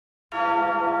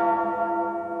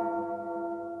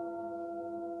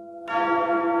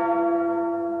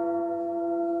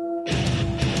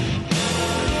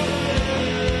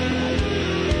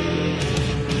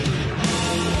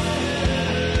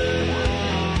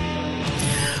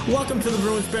Welcome to the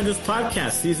Bruins Benders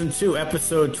Podcast, Season 2,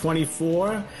 Episode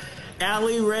 24.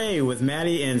 Allie Ray with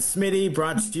Maddie and Smitty,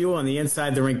 brought to you on the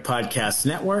Inside the Rink Podcast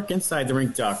Network.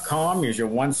 InsideTheRink.com is your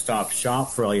one-stop shop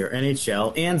for all your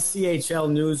NHL and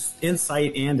CHL news,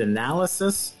 insight, and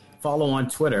analysis. Follow on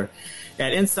Twitter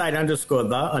at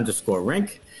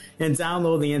inside_the_rink and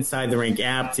download the Inside the Rink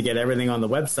app to get everything on the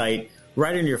website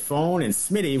right on your phone. And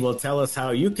Smitty will tell us how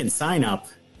you can sign up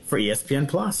for ESPN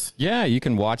Plus. Yeah, you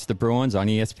can watch the Bruins on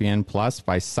ESPN Plus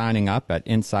by signing up at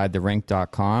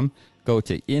InsideTheRink.com. Go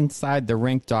to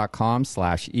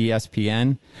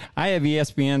InsideTheRink.com/ESPN. I have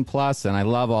ESPN Plus, and I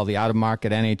love all the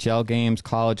out-of-market NHL games,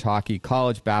 college hockey,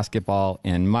 college basketball,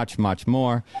 and much, much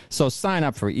more. So sign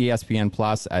up for ESPN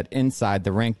Plus at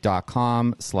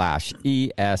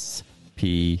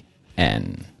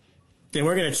InsideTheRink.com/ESPN. And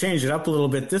we're going to change it up a little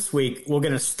bit this week. We're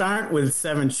going to start with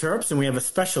 7 Chirps, and we have a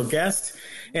special guest.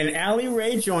 And Allie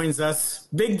Ray joins us,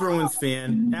 big Bruins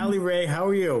fan. Allie Ray, how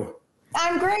are you?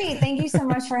 I'm great. Thank you so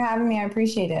much for having me. I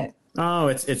appreciate it. Oh,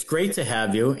 it's great to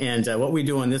have you. And what we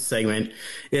do in this segment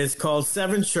is called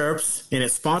 7 Chirps, and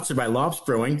it's sponsored by Lops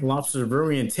Brewing. Lops is a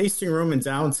brewery and tasting room in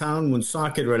downtown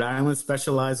Woonsocket, Rhode Island,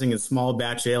 specializing in small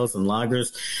batch ales and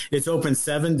lagers. It's open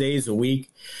 7 days a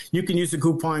week. You can use the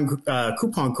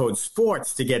coupon code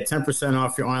SPORTS to get 10%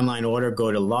 off your online order. Go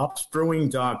to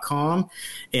lopsbrewing.com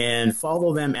and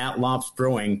follow them at Lops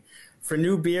Brewing for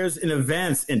new beers and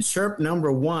events. And chirp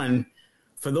number 1,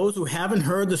 for those who haven't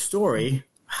heard the story,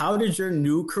 how did your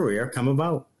new career come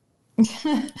about?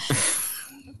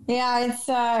 Yeah,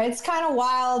 it's kind of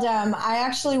wild. I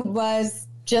actually was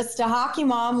just a hockey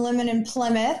mom living in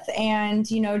Plymouth and,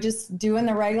 just doing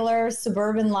the regular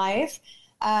suburban life.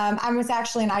 I was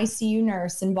actually an ICU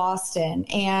nurse in Boston.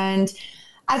 And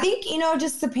I think,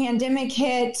 just the pandemic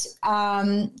hit,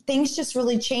 things just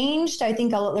really changed. I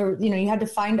think, you had to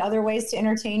find other ways to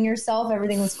entertain yourself.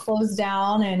 Everything was closed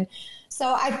down. And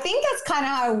so I think that's kind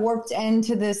of how I warped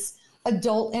into this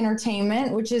adult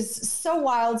entertainment, which is so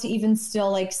wild to even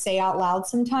still say out loud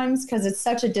sometimes because it's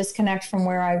such a disconnect from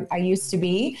where I used to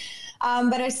be.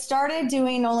 But I started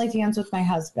doing OnlyFans with my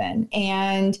husband.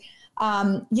 And,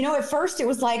 at first it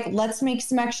was like, let's make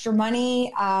some extra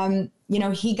money.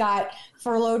 He got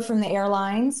furloughed from the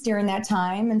airlines during that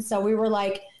time. And so we were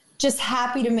just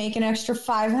happy to make an extra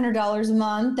 $500 a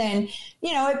month. And,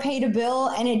 it paid a bill,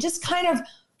 and it just kind of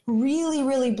really,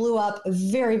 really blew up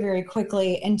very, very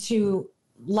quickly into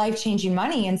life-changing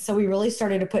money. And so we really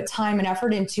started to put time and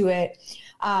effort into it.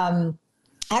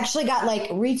 Actually got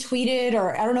retweeted,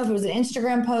 or I don't know if it was an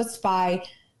Instagram post by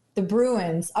the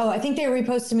Bruins. Oh, I think they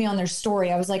reposted me on their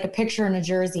story. I was a picture in a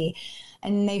jersey,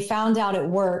 and they found out at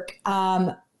work,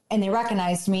 and they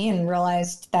recognized me and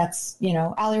realized that's,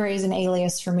 Allie Ray is an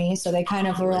alias for me. So they kind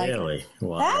of were really?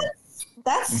 Wow.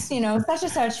 That's such and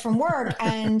such from work.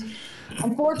 And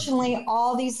unfortunately,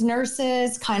 all these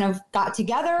nurses kind of got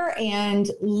together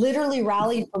and literally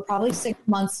rallied for probably 6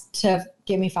 months to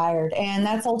get me fired. And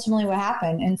that's ultimately what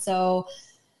happened. And so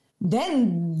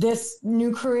then this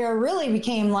new career really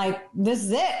became this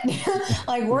is it.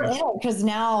 We're in it, because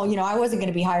now, I wasn't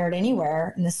going to be hired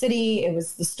anywhere in the city.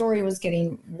 The story was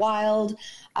getting wild.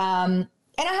 And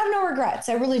I have no regrets.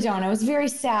 I really don't. I was very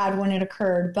sad when it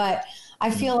occurred, but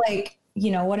I feel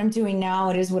what I'm doing now,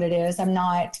 it is what it is. I'm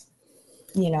not,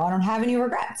 I don't have any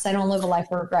regrets. I don't live a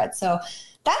life of regrets. So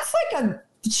that's a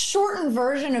shortened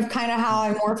version of kind of how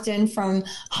I morphed in from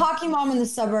hockey mom in the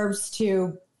suburbs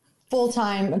to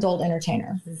full-time adult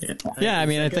entertainer. Yeah, I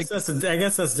guess that's the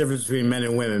difference between men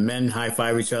and women. Men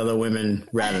high-five each other, women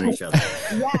rat on each other.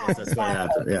 Yeah, that's what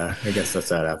happened. Yeah, I guess that's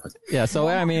how it happens. Yeah, so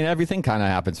everything kind of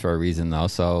happens for a reason, though.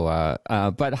 So,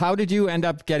 but how did you end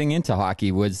up getting into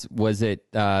hockey? Was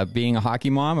it being a hockey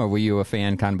mom, or were you a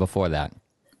fan kind of before that?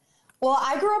 Well,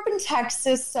 I grew up in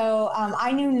Texas, so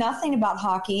I knew nothing about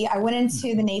hockey. I went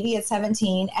into the Navy at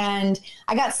 17, and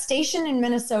I got stationed in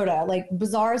Minnesota,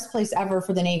 bizarrest place ever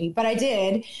for the Navy, but I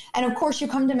did. And of course, you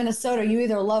come to Minnesota, you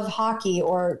either love hockey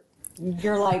or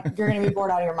you're going to be bored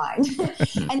out of your mind.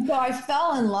 And so I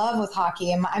fell in love with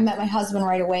hockey, and I met my husband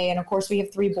right away. And of course, we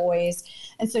have 3 boys.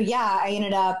 And so, I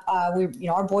ended up,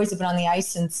 our boys have been on the ice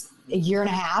since a year and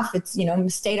a half. It's,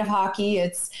 state of hockey.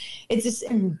 It's just,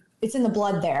 it's in the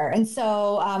blood there. And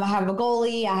so I have a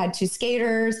goalie, I had 2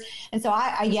 skaters. And so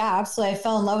absolutely. I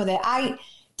fell in love with it. I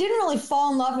didn't really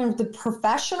fall in love with the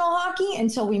professional hockey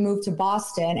until we moved to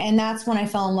Boston. And that's when I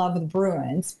fell in love with the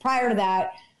Bruins. Prior to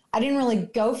that, I didn't really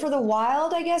go for the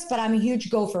Wild, I guess, but I'm a huge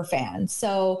Gopher fan.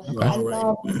 So I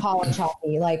love college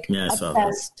hockey,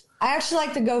 obsessed. I actually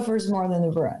like the Gophers more than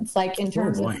the Bruins, in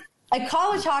terms of like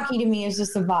college hockey to me is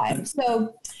just a vibe.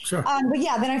 So, Sure. but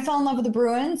yeah, then I fell in love with the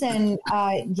Bruins, and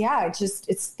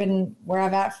it's been where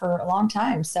I've at for a long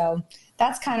time. So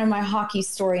that's kind of my hockey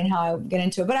story and how I get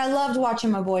into it. But I loved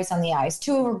watching my boys on the ice.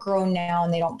 2 are grown now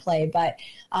and they don't play, but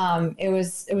it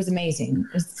was amazing.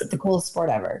 It's the coolest sport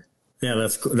ever. Yeah,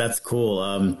 that's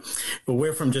cool. But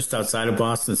we're from just outside of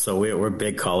Boston, so we're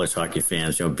big college hockey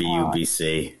fans. BU,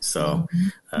 BC. So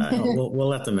we'll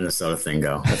let the Minnesota thing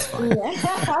go. That's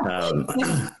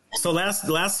fine. So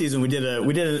last season we did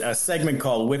a segment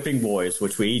called Whipping Boys,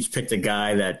 which we each picked a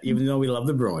guy that, even though we love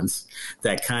the Bruins,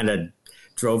 that kind of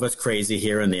drove us crazy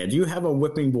here and there. Do you have a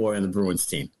whipping boy on the Bruins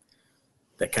team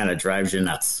that kind of drives you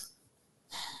nuts?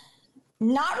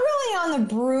 Not really on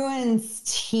the Bruins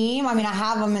team. I mean, I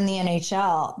have them in the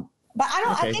NHL, but I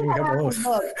don't. Okay, I think I have to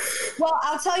look. Well,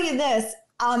 I'll tell you this: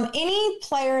 any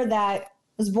player that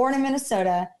was born in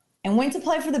Minnesota and went to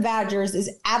play for the Badgers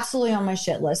is absolutely on my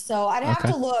shit list. So I'd have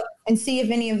to look and see if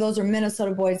any of those are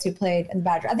Minnesota boys who played in the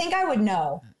Badgers. I think I would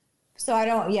know. So I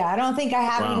don't think I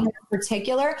have anyone in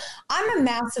particular. I'm a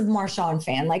massive Marchand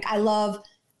fan. Like I love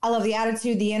the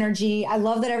attitude, the energy. I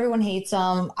love that everyone hates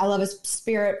him. I love his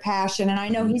spirit, passion. And I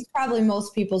know he's probably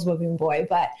most people's whipping boy,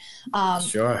 but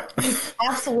sure. He's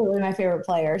absolutely my favorite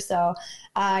player. So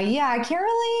I can't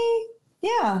really,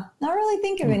 not really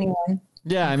think of anyone.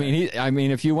 Yeah, I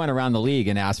mean, if you went around the league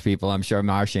and asked people, I'm sure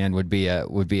Marchand would be a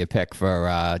pick for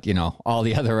all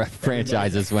the other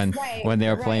franchises when they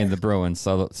were playing the Bruins.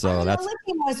 So that's the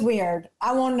licking was weird.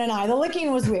 I won't deny the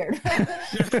licking was weird.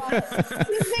 He's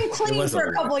been clean for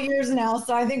a couple of years now,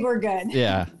 so I think we're good.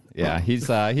 Yeah. He's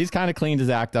kind of cleaned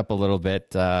his act up a little bit,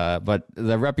 but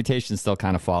the reputation still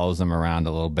kind of follows him around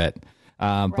a little bit.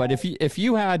 But if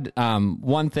you had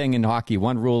one thing in hockey,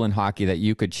 one rule in hockey that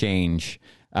you could change,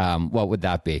 what would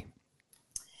that be?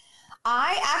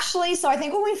 So I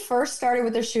think when we first started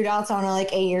with the shootouts, I don't know,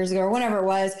 like 8 years ago or whenever it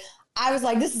was, I was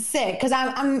like, this is sick. Cause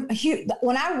I'm huge.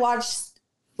 When I watch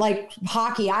like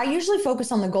hockey, I usually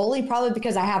focus on the goalie, probably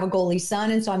because I have a goalie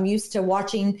son. And so I'm used to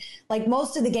watching, like,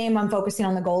 most of the game, I'm focusing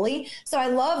on the goalie. So I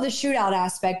love the shootout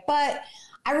aspect, but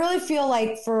I really feel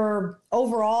like for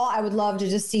overall, I would love to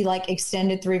just see like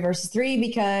extended 3 versus 3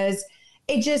 because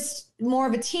it just more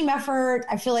of a team effort.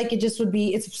 I feel like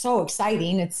it's so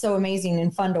exciting. It's so amazing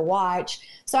and fun to watch.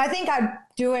 So I think I'd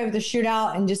do away with the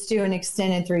shootout and just do an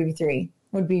extended 3v3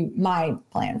 would be my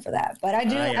plan for that. But I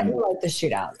do like the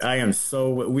shootout.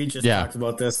 We just talked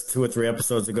about this 2 or 3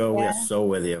 episodes ago. We are so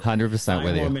with you. 100%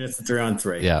 with you. 4 minutes to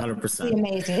 3-on-3. Yeah. 100%. It's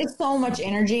amazing. It's so much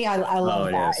energy. I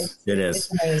love that. Yes. It is.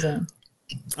 It's amazing.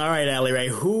 All right, Allie Ray,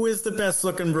 who is the best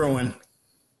looking Bruin?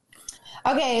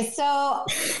 Okay, so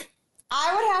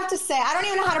I would have to say, I don't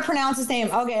even know how to pronounce his name.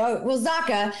 Okay,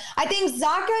 Zacha. I think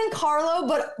Zacha and Carlo,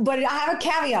 but I have a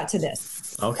caveat to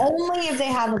this. Okay. Only if they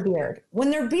have a beard.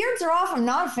 When their beards are off, I'm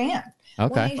not a fan.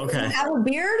 Okay. When they have a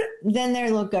beard, then they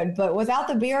look good. But without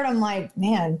the beard, I'm like,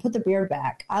 man, put the beard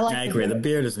back. I agree. The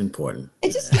beard is important.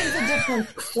 It just gives a different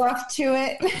fluff to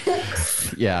it.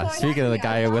 Yeah. So speaking of the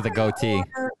guy with a goatee.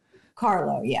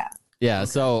 Carlo, yeah. Yeah,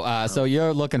 so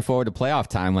you're looking forward to playoff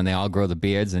time when they all grow the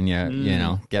beards and you're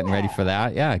getting ready for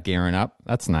that. Yeah, gearing up.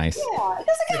 That's nice. Yeah, it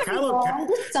doesn't Carlo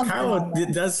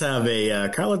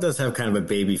does have kind of a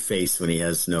baby face when he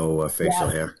has no facial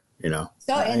hair. So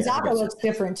and Zacha looks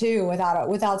different too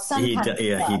without some. He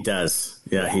does.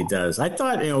 Yeah, he does. I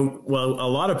thought a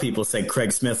lot of people said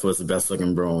Craig Smith was the best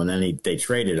looking Bruin, and then they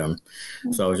traded him.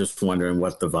 So I was just wondering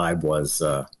what the vibe was.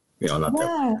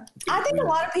 I think a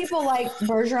lot of people like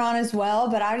Bergeron as well,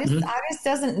 but I just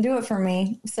doesn't do it for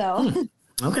me. So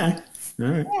okay, all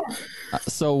right. Yeah.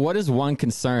 So what is one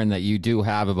concern that you do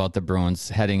have about the Bruins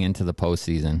heading into the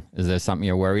postseason? Is there something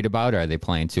you're worried about, or are they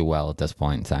playing too well at this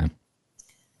point in time?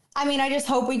 I mean, I just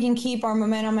hope we can keep our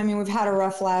momentum. I mean, we've had a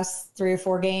rough last 3 or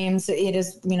 4 games. It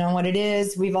is, what it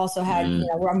is. We've also had,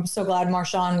 I'm so glad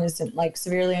Marchand wasn't like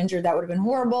severely injured. That would have been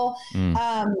horrible.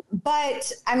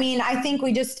 But I mean, I think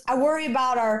I worry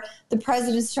about the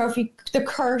President's Trophy, the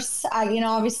curse.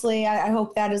 Obviously, I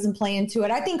hope that doesn't play into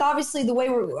it. I think obviously the way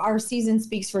our season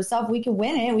speaks for itself, we could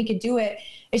win it. We could do it.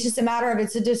 It's just a matter of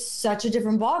it's just such a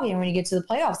different ballgame when you get to the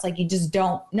playoffs. Like you just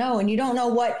don't know, and you don't know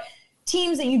what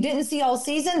teams that you didn't see all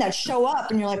season that show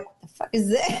up and you're like, what the fuck is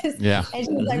this? Yeah. It's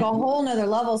just like a whole nother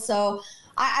level. So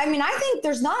I mean, I think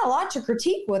there's not a lot to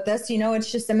critique with this.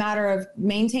 It's just a matter of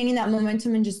maintaining that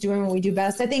momentum and just doing what we do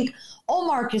best. I think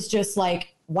Ullmark is just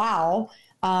like, wow.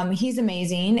 He's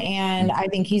amazing. And I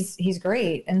think he's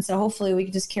great. And so hopefully we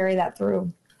can just carry that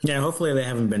through. Yeah, hopefully they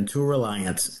haven't been too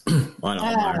reliant on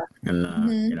Allmark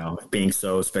and being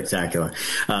so spectacular.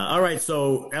 All right,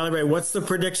 so Allie Ray, what's the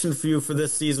prediction for you for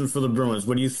this season for the Bruins?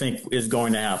 What do you think is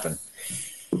going to happen?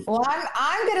 Well,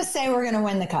 I'm going to say we're going to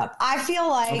win the cup. I feel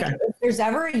like if there's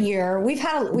ever a year, we've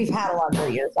had a lot of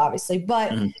great years, obviously,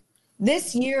 but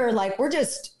this year, like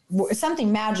something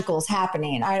magical is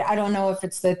happening. I don't know if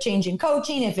it's the change in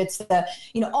coaching, if it's the,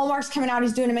 Allmark's coming out,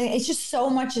 he's doing amazing. It's just so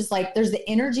much is like, the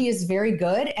energy is very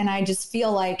good. And I just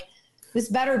feel like this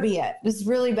better be it. This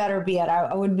really better be it.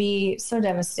 I would be so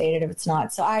devastated if it's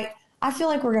not. So I feel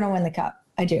like we're going to win the cup.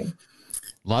 I do.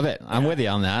 Love it. I'm with you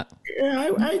on that.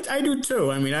 Yeah, I do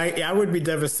too. I mean, I would be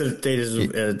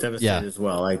devastated as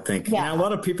well. I think a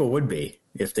lot of people would be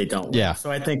if they don't win. Yeah. So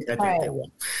I think they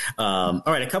will. All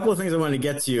right, a couple of things I want to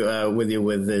get to you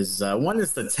with is one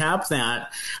is the Tap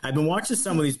That. I've been watching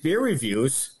some of these beer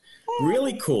reviews.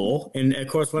 Really cool. And of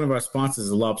course, one of our sponsors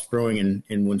is Lops Brewing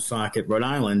in Woonsocket, Rhode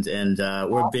Island, and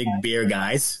we're big beer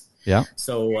guys. Yeah.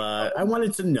 So I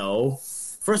wanted to know,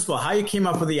 first of all, how you came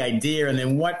up with the idea, and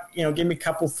then give me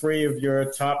three of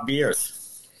your top beers.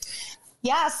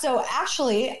 Yeah. So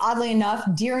actually, oddly enough,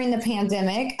 during the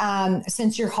pandemic,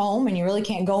 since you're home and you really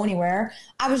can't go anywhere,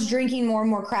 I was drinking more and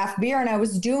more craft beer, and I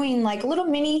was doing like little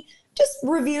mini just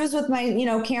reviews with my,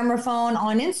 camera phone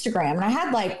on Instagram. And I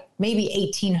had like maybe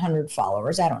 1,800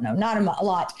 followers. I don't know, not a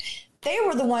lot. They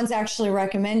were the ones actually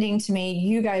recommending to me,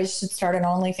 you guys should start an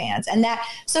OnlyFans. And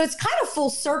so it's kind of full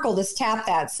circle, this Tap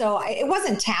That. So it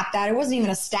wasn't Tap That. It wasn't even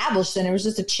established then. It was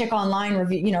just a chick online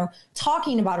review,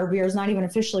 talking about her beers, not even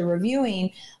officially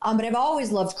reviewing. But I've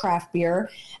always loved craft beer.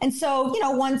 And so,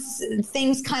 once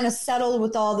things kind of settled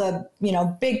with all the,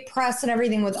 big press and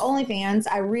everything with OnlyFans,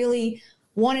 I really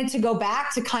wanted to go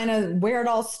back to kind of where it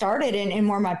all started and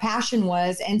where my passion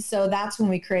was. And so that's when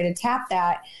we created Tap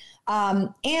That.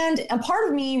 And a part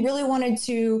of me really wanted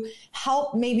to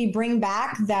help maybe bring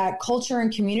back that culture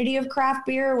and community of craft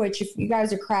beer, which if you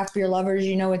guys are craft beer lovers,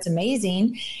 it's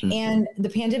amazing. Mm-hmm. And the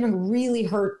pandemic really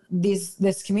hurt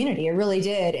this community. It really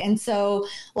did. And so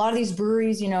a lot of these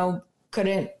breweries,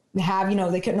 couldn't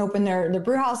have, they couldn't open their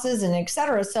brew houses and et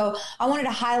cetera. So I wanted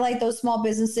to highlight those small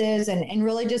businesses and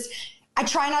really I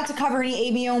try not to cover any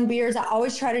AB-owned beers. I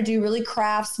always try to do really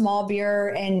craft small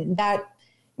beer, and that,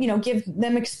 give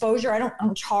them exposure. I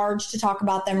don't charge to talk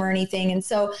about them or anything. And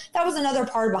so that was another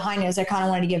part behind it, is I kind of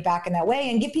wanted to give back in that way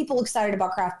and get people excited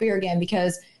about craft beer again,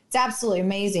 because it's absolutely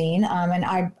amazing.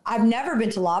 And I've never been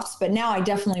to Lops, but now I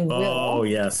definitely will. Oh,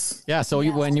 yes. Yeah. So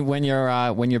when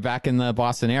you're back in the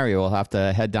Boston area, we'll have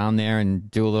to head down there and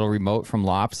do a little remote from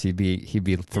Lops. He'd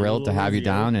be thrilled to have you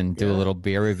down and do a little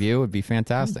beer review. It'd be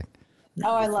fantastic.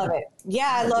 Oh, I love it.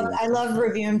 Yeah. I love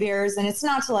reviewing beers, and it's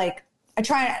not to like,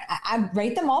 I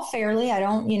rate them all fairly. I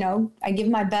don't, I give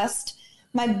my best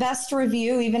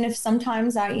review, even if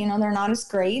sometimes they're not as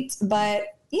great, but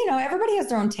everybody has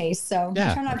their own taste. So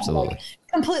yeah, I try not absolutely. to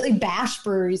completely bash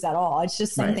breweries at all. It's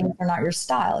just some things are not your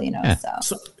style, Yeah.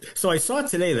 So I saw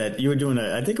today that you were doing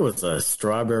I think it was a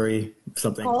strawberry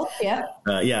something. Oh, yeah.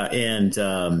 Yeah. And,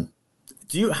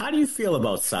 how do you feel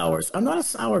about sours? I'm not a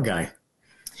sour guy.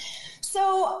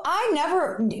 So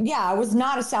I was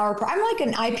not a sour. I'm like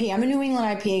an IPA. I'm a New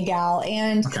England IPA gal.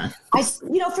 And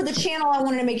for the channel, I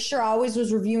wanted to make sure I always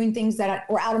was reviewing things that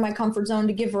were out of my comfort zone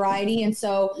to give variety. And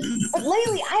so, but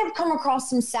lately I have come across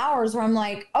some sours where I'm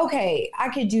like, okay, I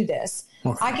could do this.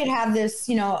 Okay. I could have this,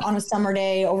 on a summer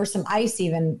day over some ice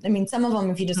even. I mean, some of them,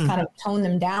 if you just kind of tone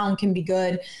them down, can be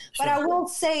good. Sure. But I will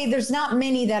say there's not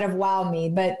many that have wowed me,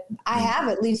 but I have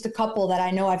at least a couple that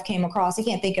I know I've came across. I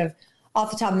can't think of off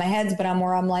the top of my head, but I'm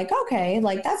like, okay,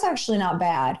 like that's actually not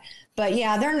bad. But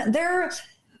yeah,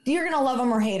 you're going to love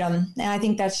them or hate them. And I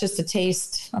think that's just a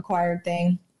taste acquired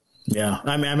thing. Yeah.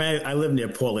 I mean, I live near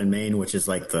Portland, Maine, which is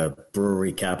like the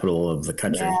brewery capital of the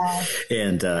country. Yeah.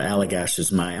 And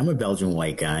Allagash I'm a Belgian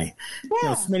white guy.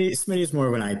 Yeah. Smitty's more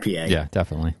of an IPA. Yeah,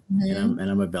 definitely. Mm-hmm.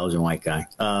 And I'm a Belgian white guy.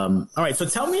 All right. So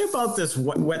tell me about this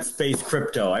wet space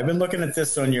crypto. I've been looking at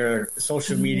this on your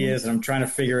social medias, and I'm trying to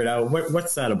figure it out.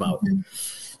 What's that about? Mm-hmm.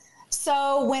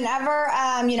 So whenever,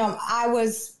 I've been on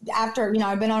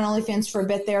OnlyFans for a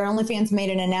bit there. OnlyFans made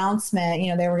an announcement,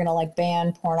 they were going to like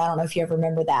ban porn. I don't know if you ever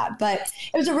remember that, but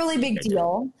it was a really big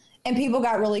deal, and people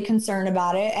got really concerned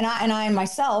about it. And I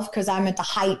myself, because I'm at the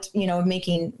height, of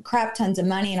making crap tons of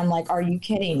money, and I'm like, are you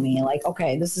kidding me? Like,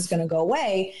 okay, this is going to go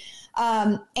away.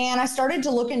 And I started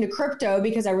to look into crypto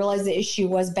because I realized the issue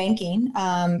was banking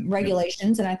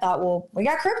regulations. And I thought, well, we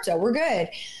got crypto, we're good.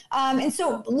 And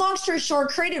so long story short,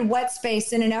 created Wet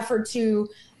Space in an effort to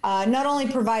not only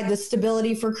provide the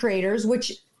stability for creators,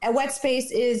 which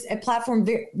Wetspace is a platform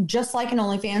just like an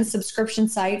OnlyFans subscription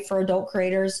site for adult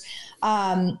creators.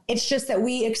 It's just that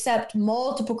we accept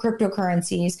multiple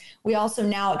cryptocurrencies. We also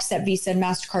now accept Visa and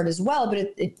MasterCard as well,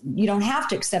 but you don't have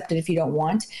to accept it if you don't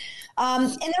want.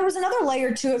 And there was another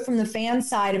layer to it from the fan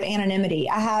side of anonymity.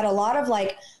 I had a lot of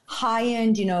like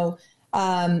high-end,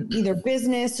 either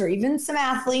business or even some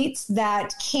athletes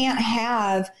that can't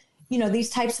have these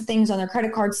types of things on their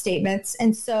credit card statements.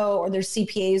 And so, or their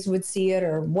CPAs would see it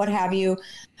or what have you.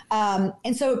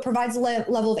 And so it provides a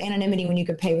level of anonymity when you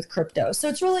could pay with crypto. So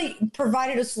it's really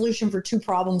provided a solution for two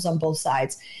problems on both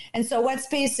sides. And so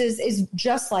Wetspace is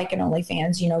just like an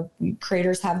OnlyFans.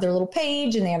 Creators have their little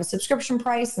page and they have a subscription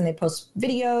price and they post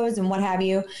videos and what have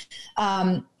you.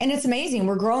 And it's amazing.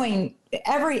 We're growing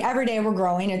every day. We're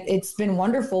growing. It's been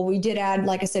wonderful. We did add,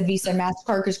 like I said, Visa and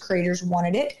MasterCard because creators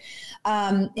wanted it.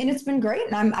 And it's been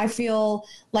great. And I feel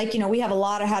like, we have a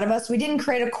lot ahead of us. We didn't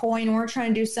create a coin. We weren't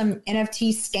trying to do some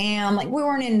NFT scam. Like we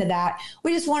weren't into that.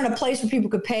 We just wanted a place where people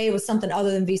could pay with something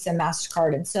other than Visa and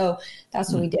MasterCard. And so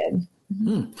that's what we did.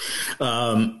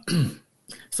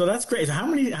 So that's great. So how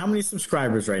many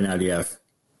subscribers right now do you have?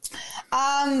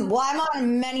 Well, I'm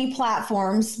on many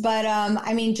platforms, but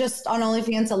just on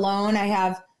OnlyFans alone, I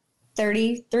have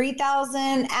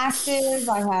 33,000 active.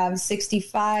 I have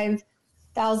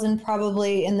 65,000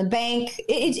 probably in the bank.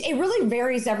 It really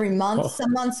varies every month.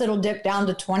 Some months it'll dip down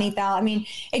to 20,000.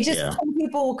 Some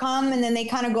people will come and then they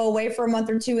kind of go away for a month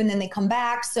or two and then they come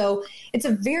back. So it's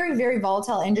a very, very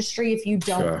volatile industry if you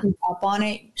don't keep up on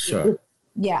it. Sure.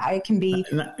 It can be.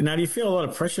 Now, do you feel a lot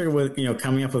of pressure with,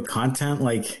 coming up with content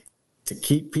like to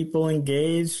keep people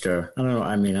engaged, or I don't know.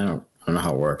 I don't know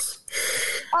how it works.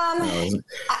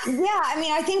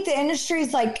 I think the industry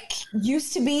is like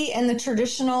used to be, and the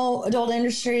traditional adult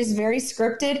industry is very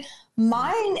scripted.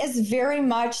 Mine is very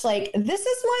much like, this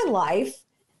is my life.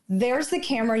 There's the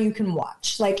camera you can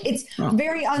watch. Like it's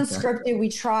very unscripted. Okay. We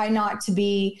try not to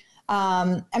be,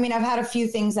 I've had a few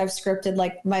things I've scripted,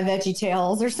 like my Veggie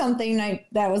Tales or something.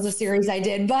 That was a series I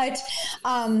did, but,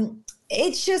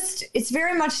 it's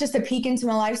very much just a peek into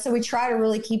my life. So we try to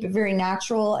really keep it very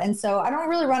natural. And so I don't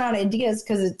really run out of ideas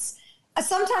because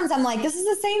sometimes I'm like, this is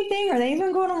the same thing. Are they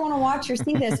even going to want to watch or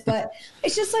see this? But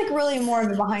it's just like really more of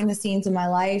the behind the scenes of my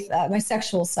life, my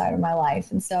sexual side of my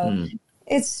life. And so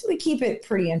we keep it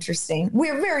pretty interesting.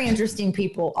 We're very interesting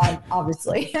people,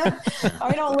 obviously.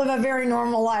 We don't live a very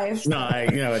normal life. No,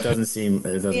 it doesn't seem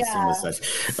as such.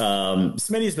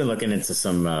 Smitty's been looking into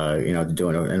some,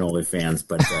 doing an OnlyFans,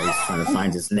 but he's trying to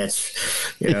find his niche.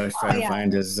 He's trying to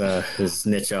find his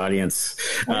niche audience.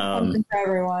 Something for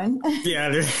everyone. Yeah,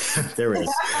 there is.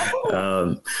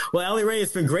 Well, Allie Ray,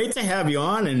 it's been great to have you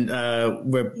on, and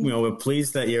we're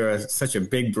pleased that you're such a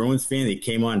big Bruins fan that you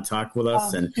came on and talked with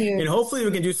us, and hopefully we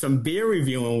can do some beer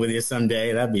reviewing with you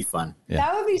someday. That'd be fun. Yeah.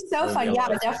 That would be so fun. Yeah,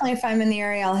 but definitely if I'm in the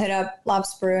area, I'll hit up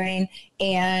Lops Brewing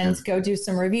and go do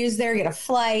some reviews there, get a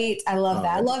flight. I love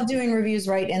that. I love doing reviews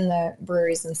right in the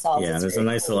breweries themselves. Yeah, there's a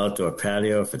nice little outdoor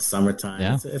patio if it's summertime.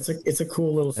 Yeah. It's a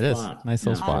cool little spot. It is. Nice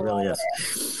little spot. It really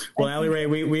is. Well, Allie Ray,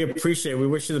 we appreciate it. We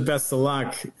wish you the best of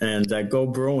luck, and go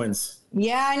Bruins.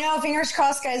 Yeah, I know. Fingers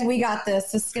crossed, guys. We got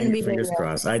this. This is going to be fingers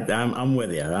crossed. I'm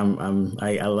with you.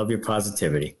 I love your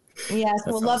positivity. Yes,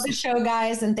 we'll love the show,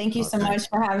 guys, and thank you so much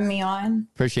for having me on.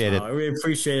 Appreciate it. I really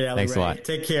appreciate it, Allie Thanks Ray. a lot.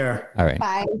 Take care. All right.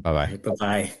 Bye. Bye-bye.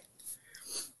 Bye-bye.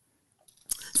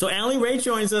 So Allie Ray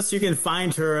joins us. You can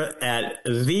find her at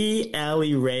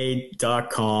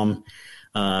theallieray.com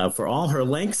for all her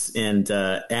links, and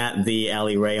at the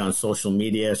Allie Ray on social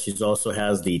media. She also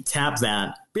has the Tap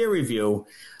That Beer Review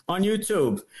on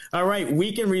YouTube. All right,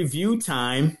 weekend review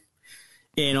time.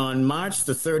 And on March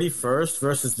the 31st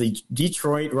versus the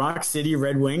Detroit Rock City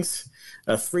Red Wings,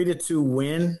 a 3-2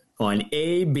 win on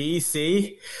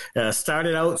ABC.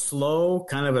 Started out slow,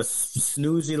 kind of a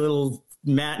snoozy little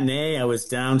matinee. I was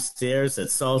downstairs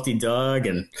at Salty Dog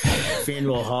and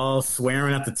Faneuil Hall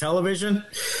swearing at the television,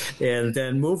 and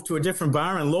then moved to a different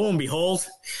bar. And lo and behold,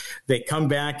 they come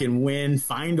back and win,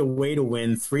 find a way to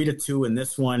win 3-2 in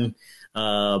this one.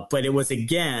 But it was,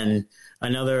 again,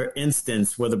 another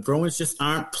instance where the Bruins just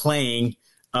aren't playing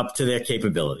up to their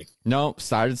capability. No,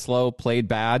 started slow, played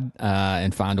bad,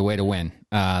 and found a way to win.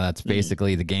 That's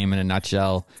basically the game in a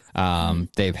nutshell.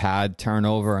 They've had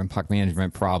turnover and puck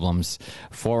management problems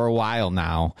for a while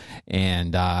now,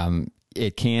 and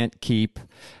it can't keep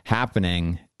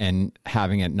happening and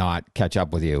having it not catch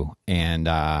up with you. And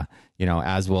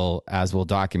as we'll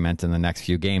document in the next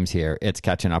few games here, it's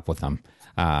catching up with them.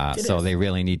 So they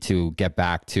really need to get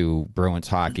back to Bruins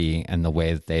hockey and the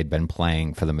way that they'd been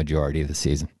playing for the majority of the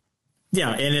season.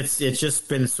 Yeah, and it's just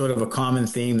been sort of a common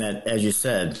theme that, as you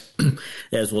said,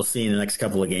 as we'll see in the next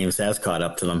couple of games, has caught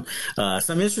up to them.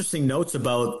 Some interesting notes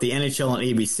about the NHL on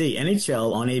ABC.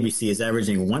 NHL on ABC is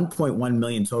averaging 1.1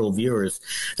 million total viewers.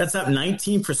 That's up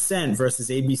 19% versus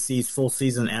ABC's full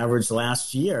season average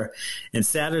last year. And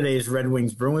Saturday's Red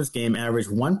Wings Bruins game averaged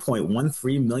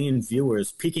 1.13 million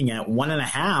viewers, peaking at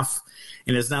 1.5,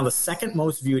 and is now the second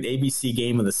most viewed ABC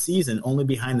game of the season, only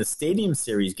behind the Stadium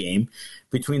Series game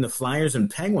between the Flyers and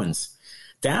Penguins.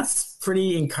 That's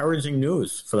pretty encouraging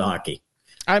news for the hockey.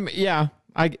 Yeah,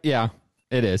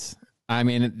 it is. I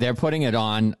mean, they're putting it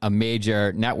on a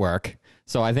major network.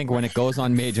 So I think when it goes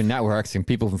on major networks and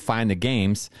people can find the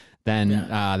games, then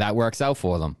that works out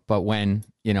for them. But when,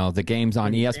 the game's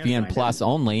on ESPN Plus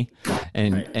only,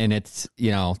 and it's,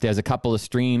 there's a couple of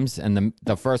streams, and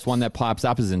the first one that pops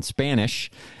up is in Spanish,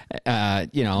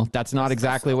 that's not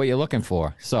exactly what you're looking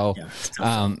for. So,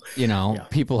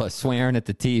 people are swearing at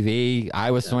the TV. I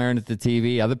was swearing at the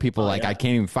TV. Other people I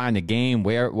can't even find the game.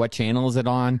 What channel is it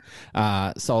on?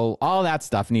 So all that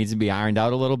stuff needs to be ironed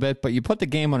out a little bit. But you put the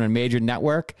game on a major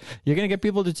network, you're going to get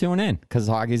people to tune in because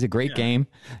hockey's a great game.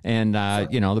 And,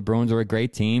 the Bruins are a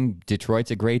great team.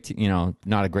 Detroit's a great,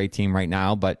 not a great team right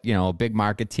now, but, a big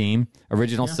market team,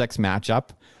 original six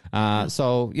matchup.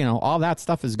 So, all that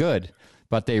stuff is good.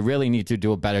 But they really need to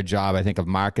do a better job, I think, of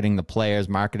marketing the players,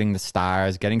 marketing the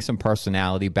stars, getting some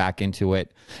personality back into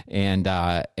it, and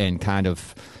kind of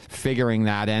figuring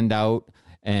that end out.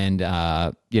 And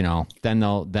then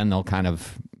they'll kind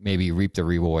of maybe reap the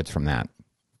rewards from that.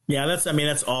 Yeah,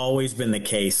 that's always been the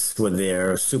case with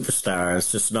their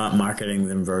superstars, just not marketing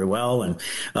them very well. And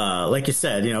like you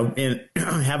said,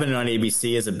 having it on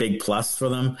ABC is a big plus for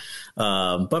them.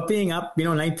 But being up,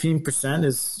 19%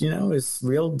 is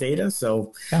real data.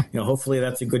 So, hopefully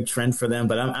that's a good trend for them.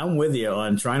 But I'm with you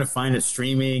on trying to find it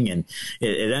streaming, and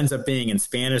it ends up being in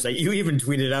Spanish. Like you even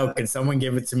tweeted out, can someone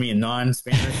give it to me in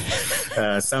non-Spanish?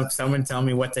 Someone tell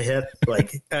me what to hit.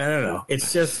 Like, I don't know.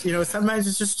 It's just, sometimes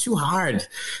it's just too hard.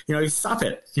 You stop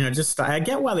it. I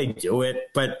get why they do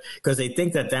it, but because they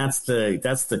think that's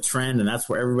the trend and that's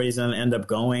where everybody's going to end up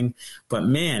going. But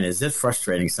man, is it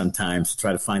frustrating sometimes to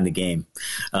try to find the game.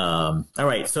 All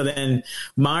right. So then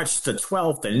March the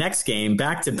 12th, the next game,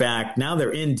 back to back. Now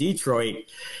they're in Detroit,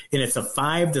 and it's a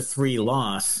 5-3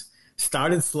 loss.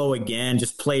 Started slow again,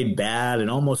 just played bad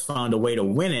and almost found a way to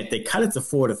win it. They cut it to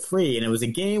 4-3, and it was a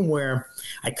game where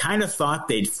I kind of thought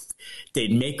they'd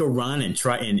make a run and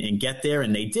try and get there,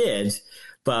 and they did.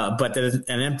 But an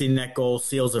empty net goal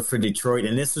seals it for Detroit,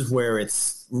 and this is where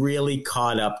it's really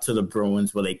caught up to the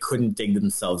Bruins, where they couldn't dig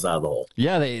themselves out of the hole.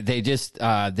 Yeah, they just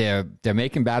they're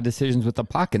making bad decisions with the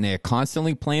puck, and they're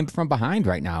constantly playing from behind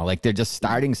right now. Like they're just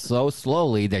starting so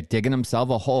slowly. They're digging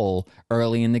themselves a hole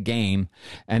early in the game,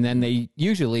 and then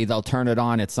they'll turn it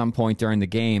on at some point during the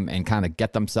game and kind of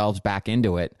get themselves back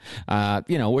into it.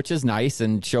 Which is nice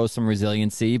and shows some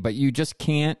resiliency, but you just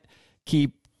can't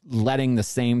keep letting the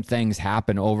same things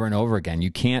happen over and over again.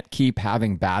 You can't keep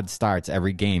having bad starts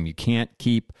every game. You can't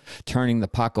keep turning the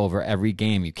puck over every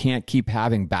game. You can't keep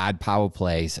having bad power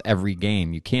plays every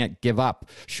game. You can't give up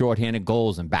shorthanded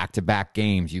goals in back-to-back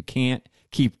games. You can't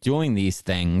keep doing these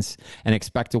things and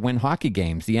expect to win hockey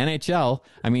games. The NHL,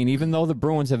 I mean, even though the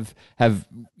Bruins have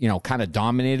kind of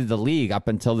dominated the league up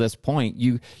until this point,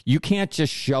 you can't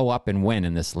just show up and win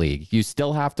in this league. You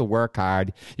still have to work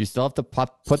hard. You still have to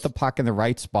put the puck in the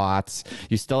right spots.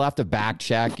 You still have to back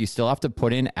check. You still have to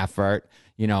put in effort.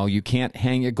 You can't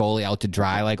hang your goalie out to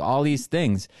dry, like all these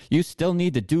things. You still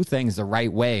need to do things the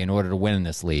right way in order to win in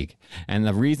this league. And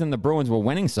the reason the Bruins were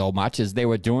winning so much is they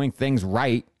were doing things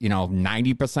right,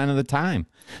 90% of the time,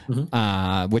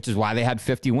 which is why they had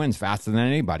 50 wins faster than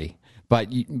anybody.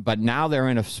 But now they're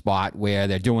in a spot where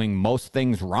they're doing most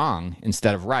things wrong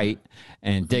instead of right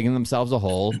and digging themselves a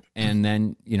hole. And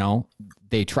then,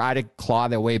 they try to claw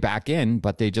their way back in,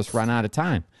 but they just run out of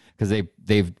time because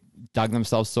they've dug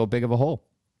themselves so big of a hole.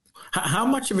 How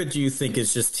much of it do you think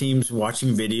is just teams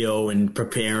watching video and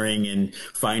preparing and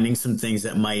finding some things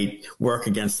that might work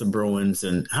against the Bruins?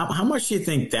 And how much do you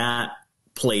think that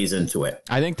plays into it?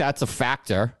 I think that's a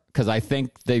factor because I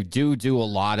think they do a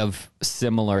lot of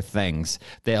similar things.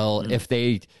 They'll if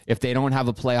they don't have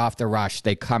a play off the rush,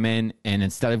 they come in and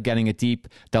instead of getting it deep,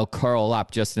 they'll curl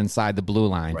up just inside the blue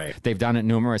line. Right. They've done it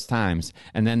numerous times,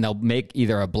 and then they'll make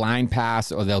either a blind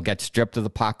pass or they'll get stripped of the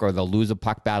puck or they'll lose a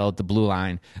puck battle at the blue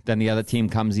line. Then the other team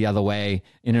comes the other way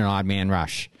in an odd man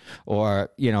rush.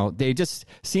 Or, they just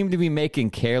seem to be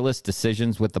making careless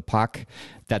decisions with the puck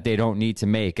that they don't need to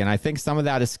make. And I think some of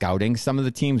that is scouting. Some of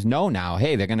the teams know now,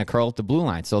 hey, they're going to curl at the blue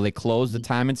line. So they close the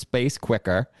time and space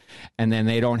quicker, and then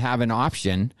they don't have an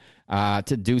option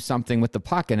to do something with the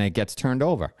puck, and it gets turned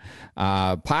over.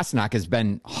 Pastrnak has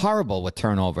been horrible with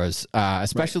turnovers,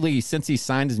 especially since he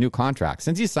signed his new contract.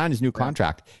 Since he signed his new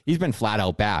contract, he's been flat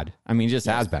out bad. I mean, he just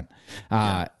has been.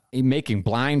 Making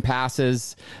blind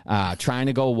passes, trying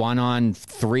to go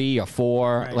 1-on-3 or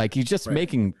 4. Like, he's just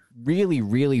making really,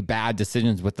 really bad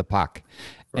decisions with the puck.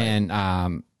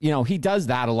 And, he does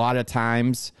that a lot of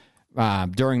times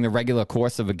during the regular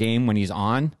course of a game when he's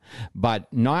on,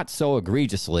 but not so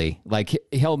egregiously. Like,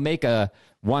 he'll make a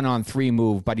 1-on-3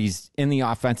 move, but he's in the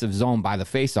offensive zone by the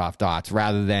faceoff dots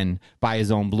rather than by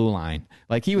his own blue line.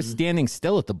 Like, he was standing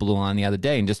still at the blue line the other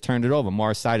day and just turned it over.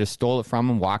 Morris Seider stole it from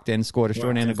him, walked in, scored a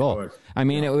short-handed goal. I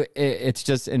mean, it's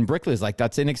just, in Brickley's like,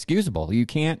 that's inexcusable. You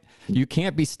can't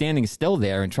be standing still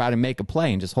there and try to make a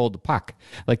play and just hold the puck.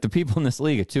 Like, the people in this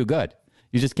league are too good.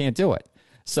 You just can't do it.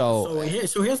 So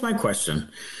here's my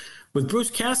question. With Bruce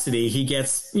Cassidy, he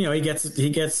gets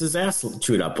his ass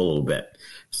chewed up a little bit.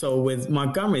 So with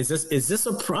Montgomery, is this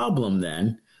a problem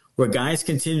then, where guys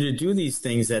continue to do these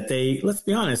things that they, let's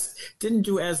be honest, didn't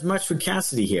do as much with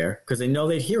Cassidy here because they know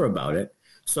they'd hear about it.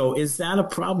 So is that a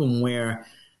problem where,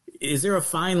 is there a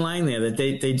fine line there that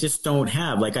they just don't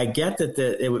have? Like, I get that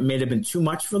it may have been too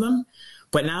much for them,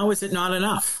 but now is it not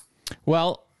enough?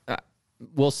 Well,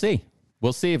 we'll see.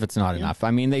 We'll see if it's not enough.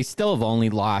 I mean, they still have only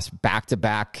lost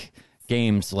back-to-back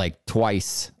games like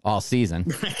twice all season.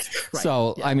 Right.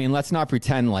 So, I mean, let's not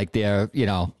pretend like they're,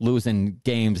 losing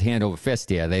games hand over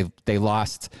fist here. They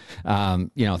lost, 3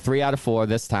 out of 4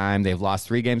 this time. They've lost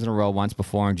 3 games in a row once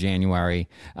before in January.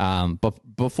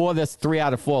 But before this 3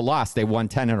 out of 4 loss, they won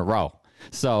 10 in a row.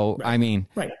 So, I mean,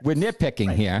 we're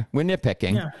nitpicking here. We're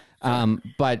nitpicking. Yeah.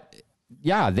 But,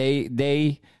 yeah,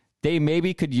 they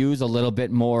maybe could use a little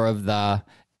bit more of the,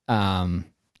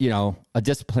 a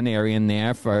disciplinarian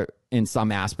there in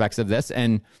some aspects of this.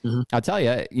 And I'll tell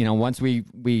you, once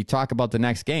we talk about the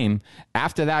next game,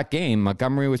 after that game,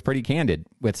 Montgomery was pretty candid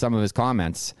with some of his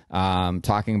comments,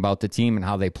 talking about the team and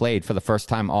how they played for the first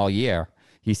time all year.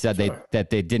 He said that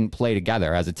they didn't play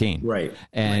together as a team,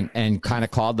 and kind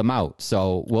of called them out.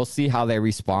 So we'll see how they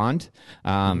respond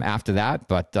after that.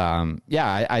 But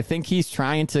I think he's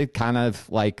trying to kind of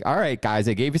like, all right, guys,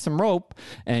 I gave you some rope,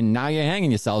 and now you're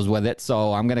hanging yourselves with it.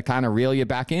 So I'm going to kind of reel you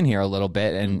back in here a little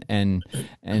bit,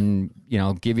 and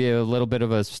give you a little bit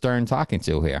of a stern talking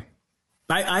to here.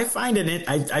 I find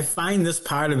I find this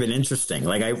part of it interesting.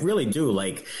 Like, I really do.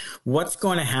 Like, what's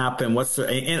going to happen?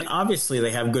 And obviously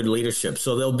they have good leadership,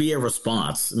 so there'll be a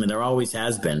response. I mean, there always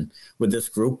has been with this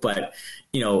group, but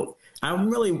I'm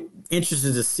really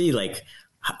interested to see like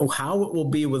how it will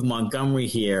be with Montgomery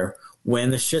here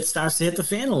when the shit starts to hit the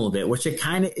fan a little bit, which it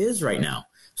kind of is right now.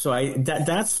 So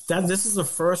this is the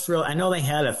first real. I know they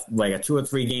had a 2 or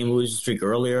 3 game losing streak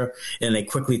earlier, and they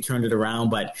quickly turned it around,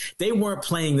 but they weren't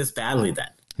playing this badly then.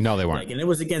 No, they weren't. And it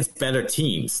was against better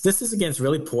teams. This is against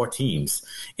really poor teams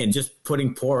and just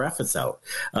putting poor efforts out.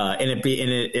 And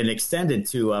it extended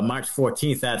to March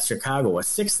 14th at Chicago, a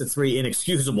 6-3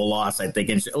 inexcusable loss, I think.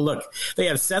 And look, they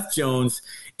have Seth Jones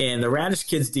and the Radish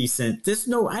kid's decent.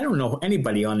 I don't know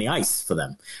anybody on the ice for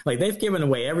them. Like, they've given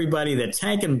away everybody. They're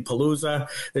tanking Palooza.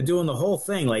 They're doing the whole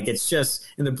thing. Like, it's just,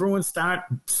 and the Bruins start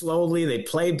slowly. They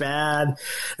play bad.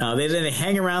 They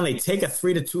hang around. They take a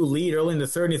 3-2 lead early in the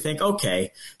third, and you think,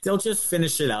 okay, they'll just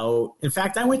finish it out. In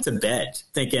fact, I went to bed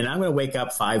thinking I'm going to wake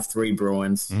up 5-3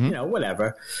 Bruins,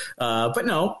 whatever. But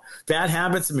no, bad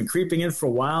habits have been creeping in for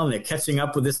a while, and they're catching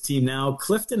up with this team now.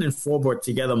 Clifton and Forbort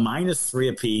together, -3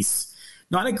 apiece.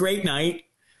 Not a great night.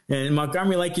 And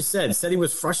Montgomery, like you said he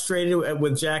was frustrated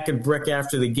with Jack and Brick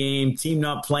after the game, team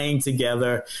not playing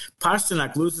together.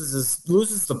 Pastrnak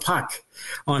loses the puck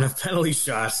on a penalty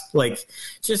shot. Like,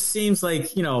 just seems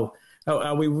like,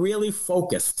 are we really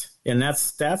focused? And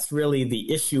that's really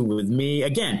the issue with me.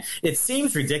 Again, it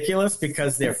seems ridiculous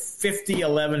because they're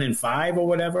 50-11-5 or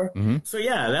whatever. So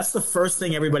that's the first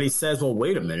thing everybody says. Well,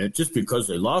 wait a minute, just because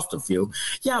they lost a few.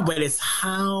 Yeah, but it's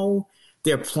how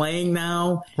they're playing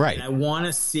now. Right. And I want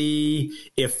to see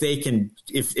if they can,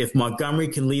 if Montgomery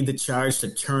can lead the charge to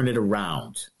turn it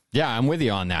around. Yeah, I'm with you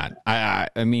on that.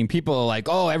 I mean, people are like,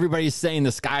 oh, everybody's saying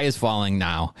the sky is falling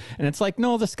now. And it's like,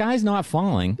 no, the sky's not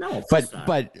falling. No,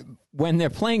 but when they're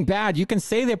playing bad, you can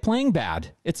say they're playing bad.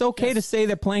 It's okay to say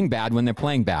they're playing bad when they're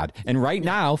playing bad. And right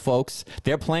now, folks,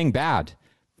 they're playing bad.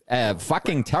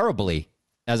 Fucking terribly.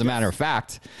 As a matter of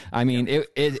fact, I mean,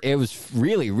 it was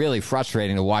really, really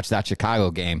frustrating to watch that Chicago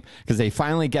game because they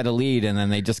finally get a lead and then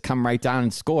they just come right down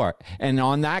and score. And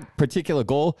on that particular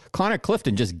goal, Connor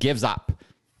Clifton just gives up.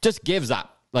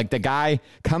 Like the guy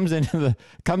comes into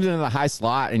the high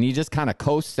slot and he just kind of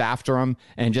coasts after him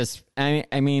and just, I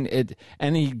mean,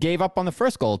 and he gave up on the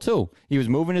first goal too. He was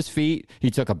moving his feet. He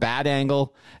took a bad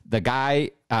angle. The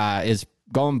guy is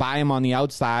going by him on the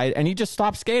outside and he just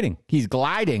stopped skating. He's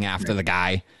gliding after the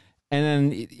guy. And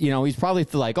then, he's probably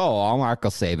like, oh, Allmark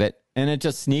will save it. And it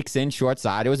just sneaks in short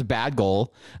side. It was a bad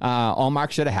goal.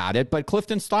 Allmark should have had it, but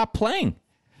Clifton stopped playing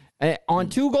on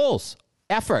 2 goals.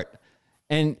 Effort.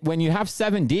 And when you have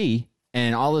 7D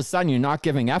and all of a sudden you're not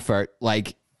giving effort,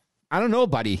 like, I don't know,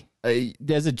 buddy.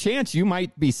 There's a chance you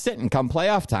might be sitting come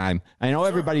playoff time. I know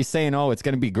everybody's saying, oh, it's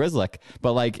going to be Grizzlick.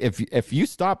 But, like, if you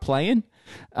stop playing,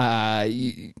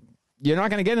 you're not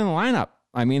going to get in the lineup.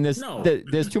 I mean,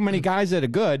 there's too many guys that are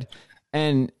good.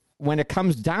 And when it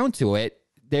comes down to it,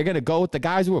 they're going to go with the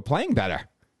guys who are playing better.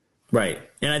 Right.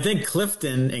 And I think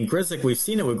Clifton and Grizzlick, we've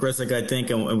seen it with Grizzlick, I think,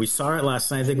 and we saw it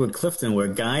last night, I think, with Clifton, where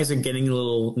guys are getting a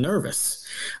little nervous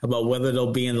about whether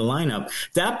they'll be in the lineup.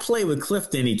 That play with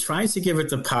Clifton, he tries to give it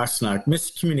to Pasternak,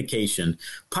 miscommunication.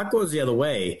 Puck goes the other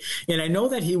way. And I know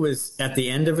that he was at the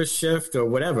end of his shift or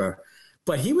whatever,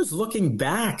 but he was looking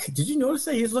back. Did you notice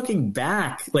that he was looking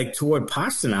back, like, toward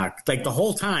Pasternak, like, the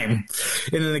whole time?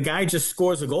 And then the guy just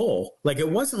scores a goal. Like, it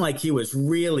wasn't like he was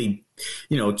really,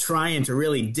 trying to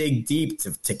really dig deep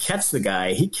to catch the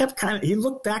guy. He kept he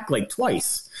looked back like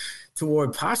twice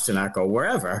toward Pasternak or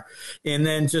wherever, and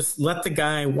then just let the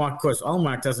guy walk. Of course,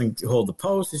 Allmark doesn't hold the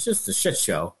post. It's just a shit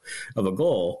show of a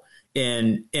goal.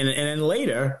 And then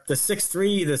later, the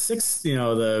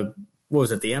 6-3, what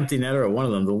was it, the empty netter or one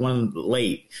of them, the one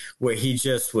late, where he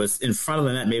just was in front of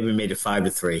the net, maybe made it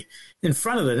 5-3. In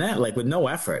front of the net, like, with no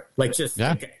effort. Like, just,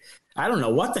 I don't know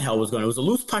what the hell was going on. It was a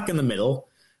loose puck in the middle.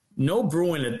 No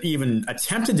Bruin had even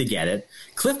attempted to get it.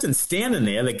 Clifton's standing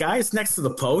there. The guy's next to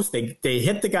the post. They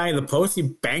hit the guy in the post. He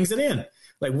bangs it in.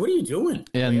 Like, what are you doing?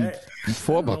 And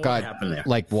Forbort got,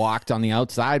 like, walked on the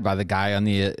outside by the guy on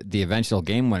the eventual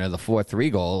game winner, the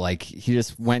 4-3 goal. Like, he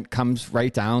just comes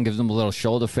right down, gives him a little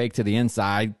shoulder fake to the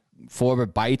inside.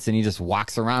 Forbort bites, and he just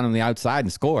walks around on the outside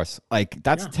and scores. Like,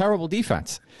 that's terrible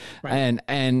defense. Right.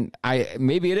 And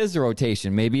maybe it is the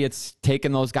rotation. Maybe it's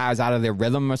taking those guys out of their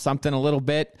rhythm or something a little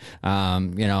bit.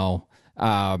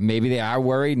 Maybe they are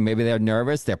worried. Maybe they're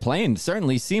nervous. They're playing.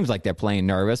 Certainly seems like they're playing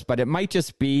nervous, but it might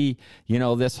just be,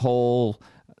 this whole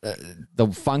the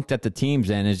funk that the team's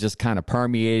in is just kind of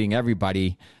permeating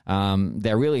everybody.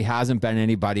 There really hasn't been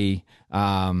anybody,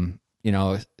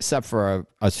 except for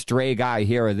a stray guy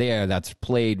here or there that's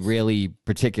played really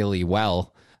particularly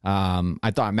well.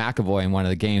 I thought McAvoy in one of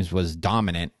the games was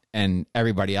dominant, and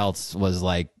everybody else was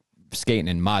like skating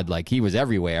in mud. Like, he was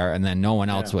everywhere, and then no one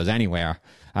else was anywhere.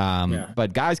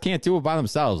 But guys can't do it by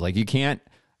themselves. Like, you can't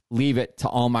leave it to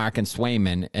Allmark and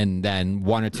Swayman and then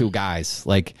 1 or 2 guys.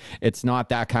 Like, it's not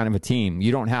that kind of a team.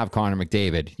 You don't have Connor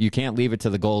McDavid. You can't leave it to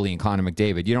the goalie and Connor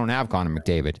McDavid. You don't have Connor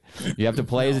McDavid. You have to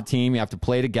play as a team. You have to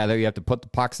play together. You have to put the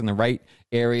pucks in the right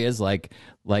areas, like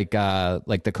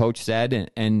the coach said,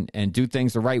 and do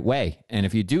things the right way. And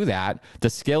if you do that, the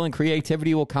skill and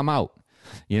creativity will come out.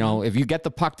 If you get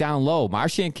the puck down low,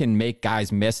 Marchand can make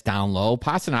guys miss down low.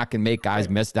 Pasternak can make guys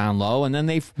miss down low, and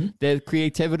then their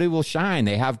creativity will shine.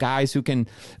 They have guys who can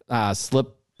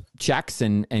slip checks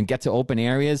and get to open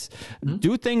areas.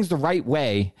 Do things the right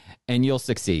way, and you'll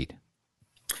succeed.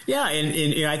 Yeah,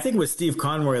 and I think with Steve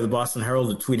Conroy of the Boston Herald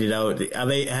had tweeted out,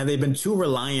 have they been too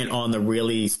reliant on the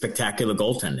really spectacular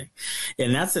goaltending?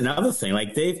 And that's another thing.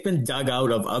 Like, they've been dug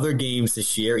out of other games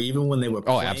this year, even when they were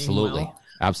playing absolutely. well.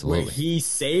 Absolutely. Where he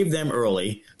saved them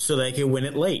early so they could win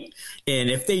it late. And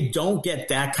if they don't get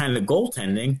that kind of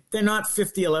goaltending, they're not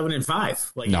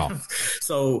 50-11-5. Like, no.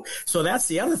 So that's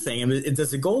the other thing. I mean, if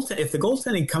the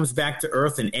goaltending comes back to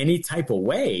earth in any type of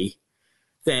way,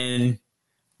 then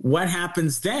what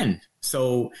happens then?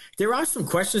 So there are some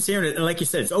questions here. And like you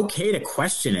said, it's okay to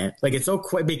question it. Like, it's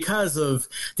okay because of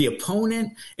the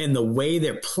opponent and the way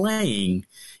they're playing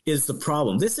is the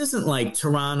problem. This isn't like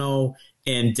Toronto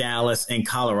and Dallas and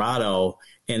Colorado,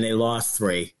 and they lost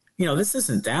 3. This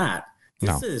isn't that.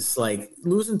 This is like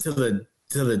losing to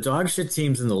the dog shit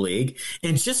teams in the league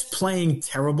and just playing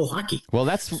terrible hockey. Well,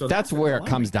 that's where it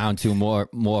comes down to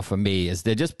more for me, is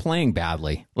they're just playing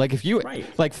badly. Like, if you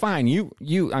like, fine,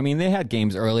 I mean, they had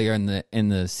games earlier in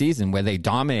the season where they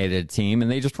dominated a team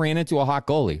and they just ran into a hot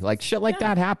goalie. Like, shit like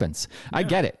that happens. I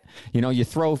get it. You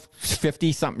throw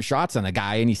 50 something shots on a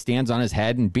guy and he stands on his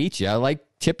head and beats you. Like,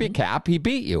 tip your cap, he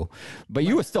beat you, but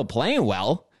you were still playing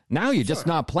well. Now you're just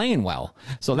not playing well.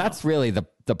 So that's really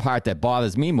the part that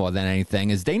bothers me more than anything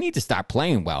is they need to start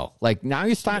playing well. Like now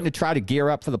you're starting to try to gear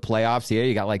up for the playoffs here.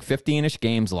 You got like 15-ish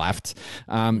games left.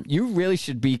 You really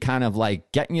should be kind of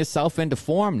like getting yourself into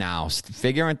form now,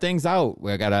 figuring things out.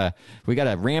 We gotta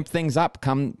ramp things up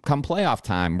come playoff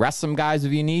time. Rest some guys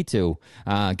if you need to.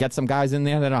 Get some guys in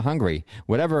there that are hungry,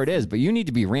 whatever it is. But you need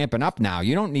to be ramping up now.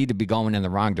 You don't need to be going in the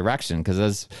wrong direction because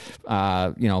as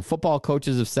football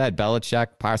coaches have said, Belichick,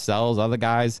 Parcells, other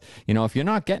guys, if you're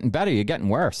not getting better, you're getting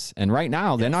worse. And right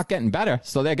now, they're not getting better,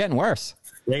 so they're getting worse.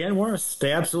 They're getting worse.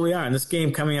 They absolutely are. And this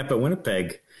game coming up at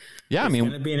Winnipeg, it's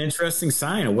going to be an interesting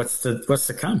sign of what's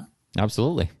to come.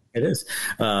 Absolutely. It is.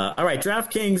 All right,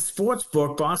 DraftKings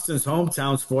Sportsbook, Boston's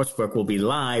hometown sportsbook, will be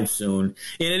live soon.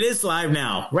 And it is live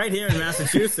now, right here in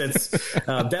Massachusetts.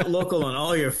 Bet local on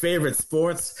all your favorite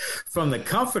sports from the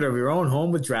comfort of your own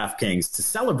home with DraftKings. To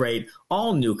celebrate,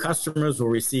 all new customers will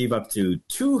receive up to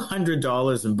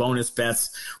 $200 in bonus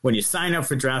bets when you sign up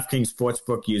for DraftKings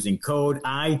Sportsbook using code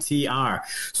ITR.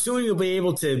 Soon you'll be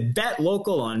able to bet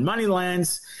local on money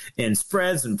lines and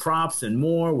spreads and props and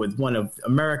more with one of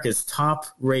America's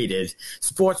top-rated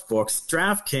sportsbooks,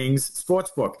 DraftKings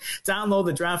Sportsbook. Download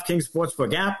the DraftKings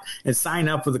Sportsbook app and sign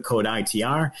up with the code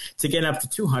ITR to get up to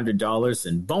 $200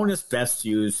 in bonus bets to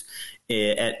use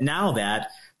at now that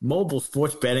mobile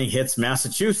sports betting hits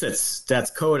Massachusetts.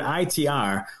 That's code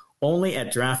ITR only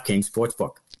at DraftKings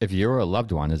Sportsbook. If you or a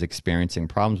loved one is experiencing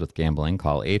problems with gambling,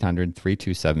 call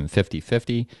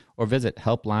 800-327-5050 or visit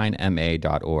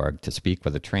helplinema.org to speak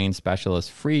with a trained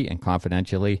specialist free and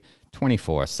confidentially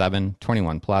 24/7,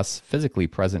 21 plus, physically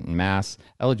present in Mass.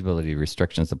 Eligibility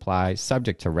restrictions apply.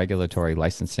 Subject to regulatory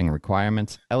licensing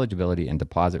requirements. Eligibility and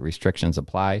deposit restrictions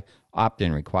apply.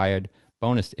 Opt-in required.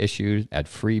 Bonus issued at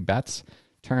free bets.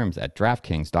 Terms at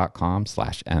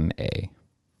DraftKings.com/MA.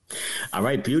 All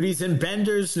right, beauties and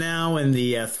benders now, and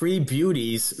the three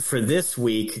beauties for this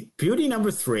week. Beauty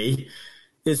number 3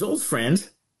 is old friend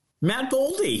Matt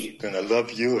Boldy. Gonna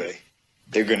love you, eh?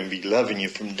 They're gonna be loving you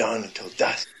from dawn until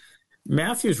dusk.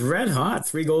 Matthew's red hot,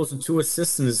 3 goals and 2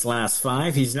 assists in his last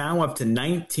 5. He's now up to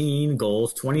 19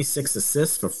 goals, 26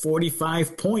 assists for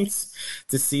 45 points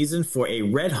this season for a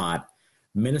red hot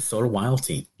Minnesota Wild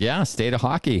team. Yeah, state of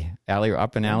hockey. Allie,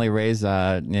 up in Allie Ray's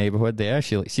neighborhood there.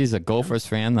 She's a Gophers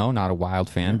fan, though, not a Wild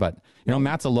fan. But,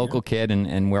 Matt's a local kid,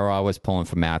 and we're always pulling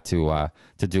for Matt to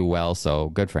do well, so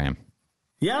good for him.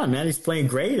 Yeah, man, he's playing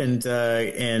great, and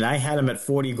I had him at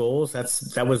 40 goals.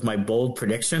 That was my bold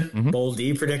prediction, bold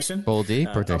D prediction. Bold D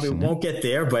prediction. Probably won't get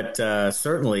there, but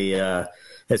certainly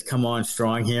has come on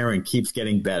strong here and keeps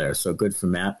getting better. So good for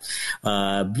Matt.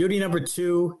 Beauty number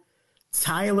 2,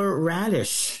 Tyler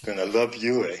Radish. Gonna love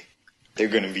you, eh? They're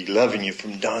gonna be loving you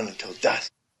from dawn until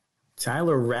dusk.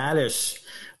 Tyler Radish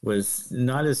was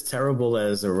not as terrible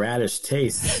as a radish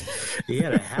tastes. He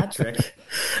had a hat trick.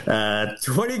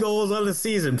 20 goals on the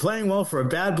season, playing well for a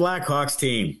bad Blackhawks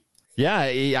team. Yeah,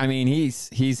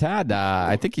 he's had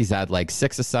I think he's had like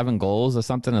 6 or 7 goals or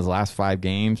something in his last 5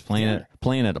 games,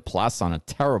 playing at a plus on a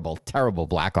terrible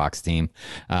Blackhawks team.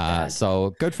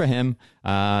 So good for him.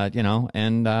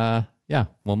 Yeah,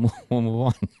 we'll move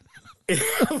on.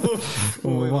 we'll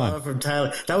move on from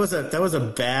Tyler. That was a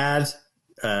bad.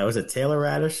 Was it Taylor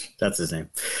Radish? That's his name.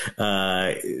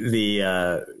 That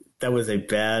was a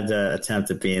bad attempt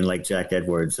at being like Jack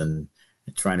Edwards and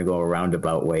trying to go a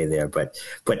roundabout way there. But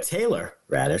Taylor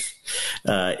Radish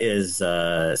is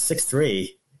 6'3".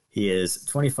 He is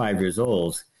 25 years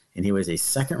old, and he was a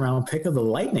second-round pick of the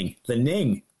Lightning, the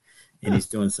Ning. And he's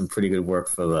doing some pretty good work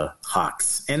for the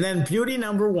Hawks. And then beauty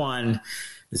number 1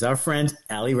 is our friend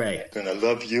Allie Ray. Gonna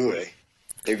love you, eh?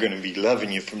 They're gonna be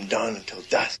loving you from dawn until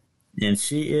dusk. And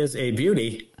she is a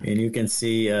beauty, and you can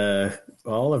see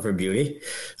all of her beauty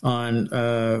on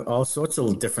all sorts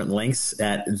of different links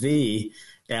at the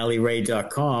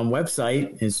AllieRay.com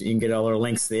website. And so you can get all our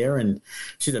links there. And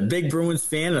she's a big Bruins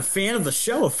fan, a fan of the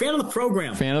show, a fan of the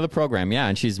program. Fan of the program, yeah.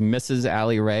 And she's Mrs.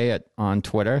 Allie Ray on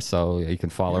Twitter, so you can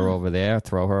follow her over there.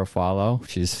 Throw her a follow.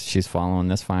 She's following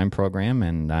this fine program,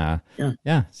 and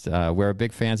we're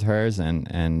big fans of hers,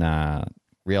 and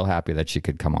real happy that she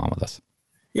could come on with us.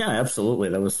 Yeah, absolutely.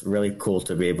 That was really cool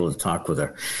to be able to talk with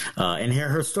her and hear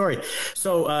her story.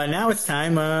 So now it's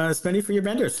time, Spendy, for your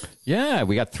benders. Yeah,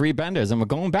 we got 3 benders, and we're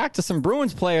going back to some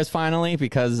Bruins players finally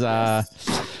because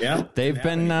they've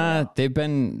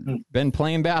been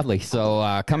playing badly.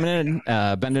 So coming in,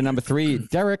 bender number 3,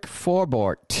 Derek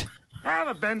Forbort. I'm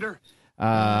a bender.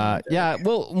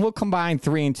 We'll combine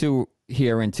 3 and 2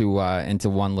 here into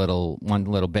one little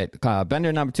bit.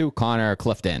 Bender number 2, Connor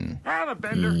Clifton. I'm a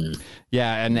bender.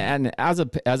 Yeah, and as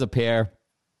a pair,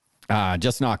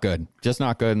 Just not good. Just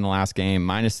not good in the last game.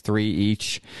 -3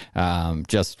 each.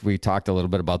 We talked a little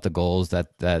bit about the goals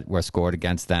that were scored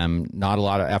against them. Not a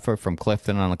lot of effort from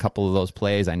Clifton on a couple of those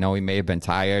plays. I know he may have been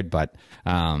tired, but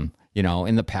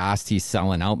in the past he's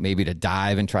selling out maybe to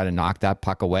dive and try to knock that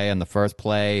puck away on the first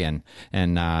play, and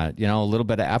a little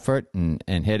bit of effort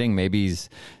and hitting. Maybe he's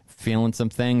feeling some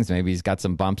things. Maybe he's got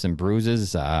some bumps and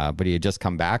bruises, but he had just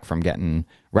come back from getting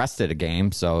rested a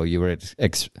game, so you would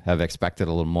have expected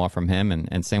a little more from him.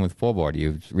 And same with Forward.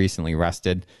 He recently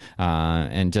rested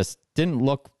and just didn't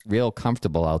look real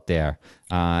comfortable out there.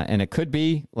 And it could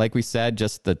be, like we said,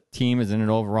 just the team is in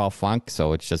an overall funk,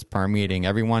 so it's just permeating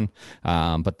everyone.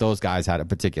 But those guys had a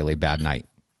particularly bad night.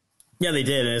 Yeah, they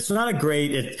did. And it's not a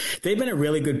great – they've been a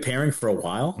really good pairing for a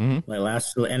while, like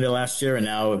end of last year and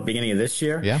now beginning of this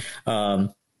year. Yeah.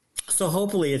 So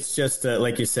hopefully it's just,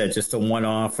 like you said, just a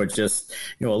one-off or just,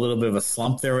 a little bit of a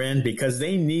slump they're in, because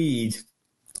they need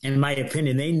 – in my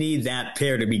opinion, they need that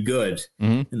pair to be good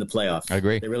in the playoffs. I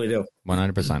agree. They really do.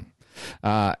 100%.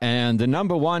 And the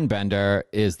number one bender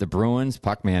is the Bruins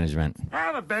puck management.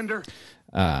 Have a bender.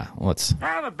 Have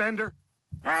a bender.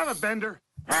 Have a bender.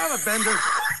 Have a bender.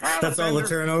 That's all the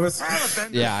turnovers.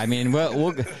 Yeah, I mean,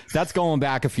 we'll that's going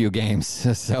back a few games,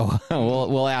 so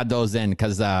we'll add those in,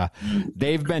 because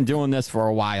they've been doing this for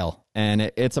a while,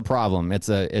 and it's a problem. It's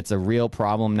a real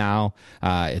problem now.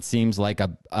 It seems like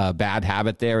a bad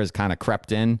habit there has kind of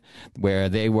crept in, where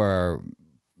they were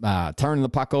turning the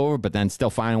puck over, but then still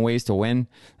finding ways to win.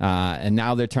 And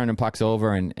now they're turning pucks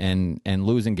over and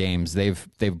losing games. They've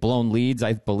blown leads,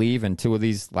 I believe, in 2 of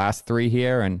these last 3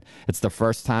 here, and it's the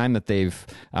first time that they've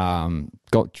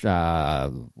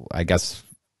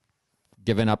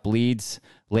given up leads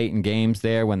late in games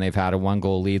there, when they've had a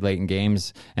 1-goal lead late in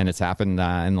games, and it's happened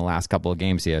in the last couple of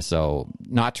games here. So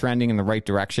not trending in the right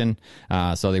direction.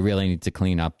 So they really need to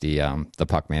clean up the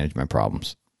puck management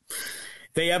problems.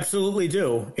 They absolutely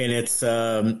do. And it's,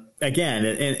 again,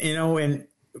 and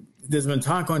there's been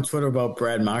talk on Twitter about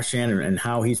Brad Marchand and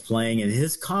how he's playing, and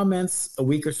his comments a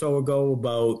week or so ago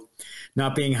about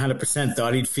not being 100%,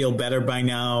 thought he'd feel better by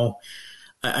now.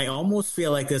 I almost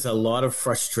feel like there's a lot of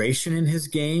frustration in his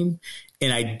game,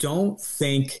 and I don't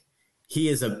think he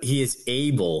is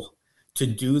able to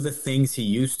do the things he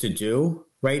used to do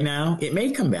right now. It may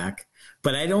come back,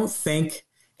 but I don't think,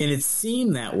 and it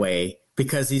seemed that way,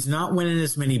 because he's not winning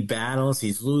as many battles.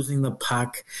 He's losing the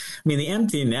puck. I mean, the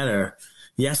empty netter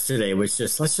yesterday was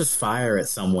just, let's just fire it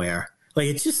somewhere. Like,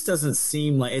 it just doesn't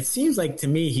seem like, it seems like to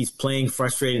me he's playing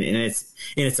frustrated, and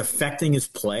it's affecting his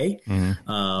play.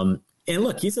 And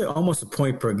look, he's almost a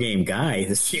point per game guy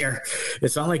this year.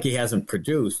 It's not like he hasn't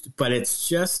produced, but it's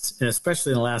just, and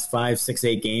especially in the last 5, 6,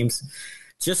 8 games,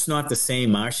 just not the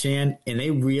same Marchand, and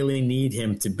they really need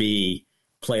him to be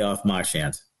playoff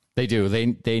Marchand. They do.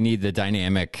 They need the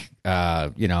dynamic,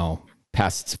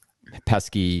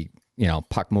 pesky,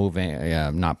 puck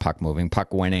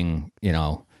winning,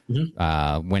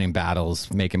 winning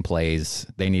battles, making plays.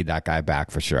 They need that guy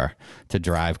back for sure to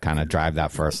drive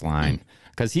that first line,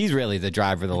 because he's really the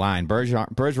driver of the line.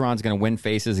 Bergeron's going to win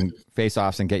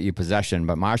face-offs and get you possession,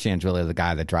 but Marchand's really the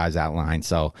guy that drives that line.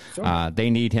 So they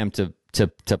need him to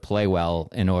play well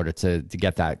in order to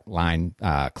get that line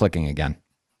clicking again.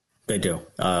 They do.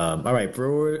 All right,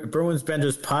 Bruins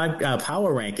Benders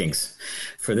power rankings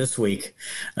for this week.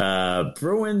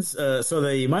 Bruins, so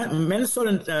the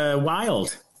Minnesota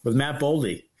Wild with Matt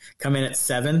Boldy come in at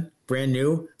 7, brand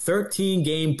new,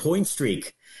 13-game point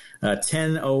streak,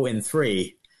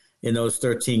 10-0-3 in those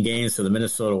 13 games for the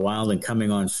Minnesota Wild, and coming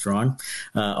on strong.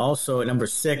 Also at number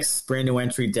 6, brand new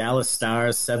entry, Dallas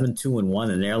Stars,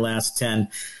 7-2-1 in their last 10.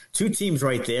 2 teams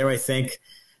right there, I think,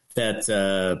 that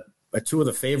are 2 of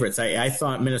the favorites. I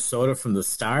thought Minnesota from the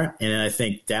start, and I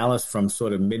think Dallas from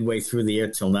sort of midway through the year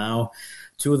till now.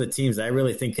 2 of the teams I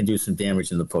really think can do some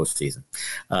damage in the postseason.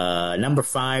 Number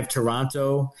 5,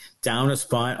 Toronto, down a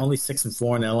spot, only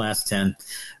 6-4 in their last 10.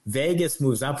 Vegas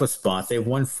moves up a spot. They've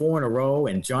won 4 in a row,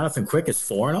 and Jonathan Quick is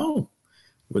 4-0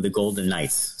 with the Golden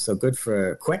Knights. So good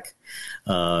for Quick.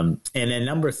 And then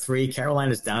number 3,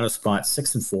 Carolina's down a spot,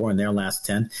 6-4 in their last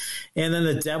 10. And then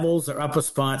the Devils are up a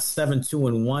spot,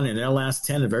 7-2-1 in their last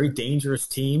 10, a very dangerous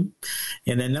team.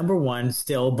 And then number 1,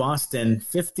 still Boston,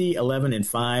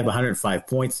 50-11-5, 105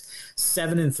 points,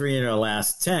 7-3 in their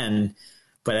last 10.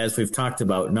 But as we've talked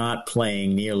about, not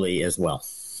playing nearly as well.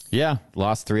 Yeah,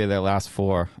 lost 3 of their last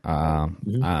 4.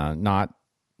 Not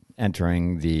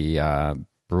entering the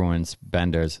Bruins,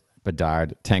 Benders,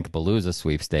 Bedard, Tank Palooza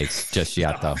sweepstakes just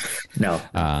yet, though. No.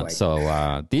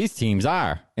 So these teams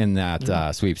are in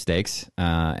that sweepstakes.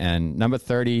 And number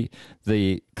 30,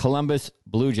 the Columbus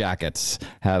Blue Jackets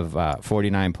have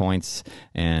 49 points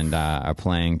and are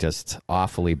playing just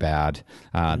awfully bad.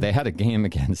 They had a game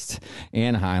against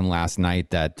Anaheim last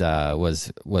night that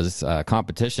was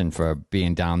competition for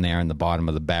being down there in the bottom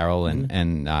of the barrel,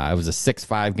 and it was a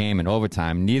 6-5 game in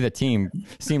overtime. Neither team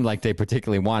seemed like they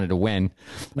particularly wanted to win.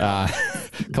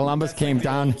 Columbus came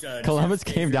down. Columbus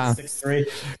came down.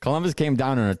 6-3. Columbus came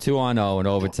down on a 2-on-0 in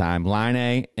overtime.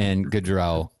 Laine and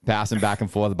Gaudreau passing back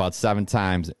and forth about 7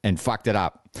 times and fucked it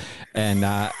up. And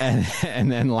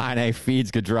then Laine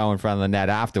feeds Gaudreau in front of the net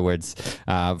afterwards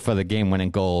for the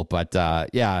game-winning goal. But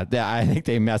I think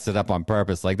they messed it up on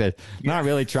purpose. Like, they're not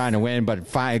really trying to win, but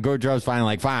Gaudreau's finally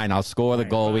like, fine, I'll score the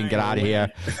goal. We can get out of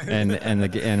here,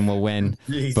 and we'll win.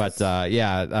 Jesus. But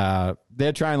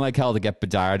they're trying like hell to get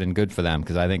Bedard, and good for them,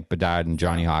 because I think Bedard and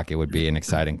Johnny Hockey would be an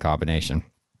exciting combination.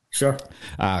 Sure.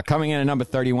 Coming in at number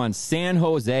 31, San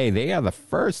Jose. They are the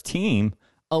first team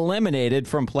eliminated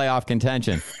from playoff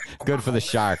contention. Good for the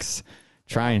Sharks.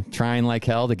 Trying like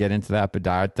hell to get into that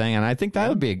Bedard thing, and I think that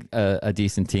would be a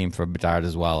decent team for Bedard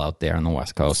as well out there on the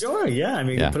West Coast. Sure, yeah. I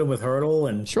mean, you put him with Hurdle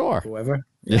and whoever.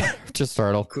 Yeah, just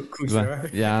Hurdle.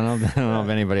 Yeah, I don't know if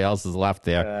anybody else is left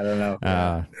there. I don't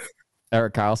know.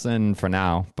 Erik Karlsson for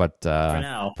now, but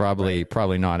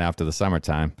probably not after the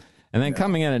summertime. And then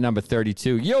coming in at number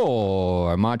 32,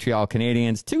 your Montreal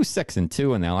Canadiens,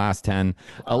 2-6-2 in their last 10,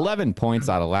 11 points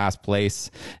out of last place.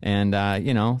 And,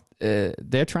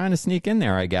 they're trying to sneak in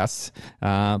there, I guess.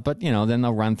 But, then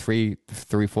they'll run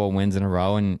 3-4 wins in a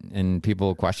row, and people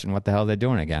will question what the hell they're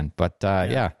doing again. But,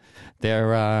 they're,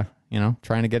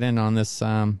 trying to get in on this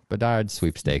Bedard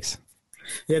sweepstakes.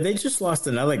 Yeah, they just lost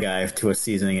another guy to a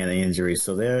season-ending injury,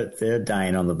 so they're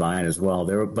dying on the vine as well.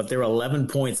 They're 11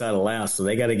 points out of last, so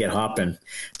they got to get hopping.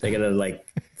 They got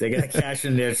to cash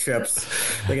in their chips.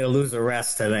 They got to lose the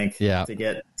rest, I think, to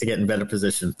get in better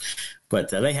position.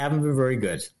 But they haven't been very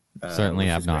good. Certainly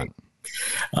have not.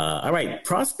 All right,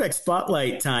 prospect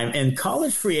spotlight time, and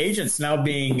college free agents now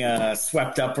being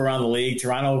swept up around the league.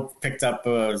 Toronto picked up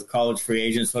college free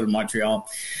agents, so did Montreal.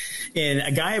 And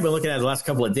a guy I've been looking at the last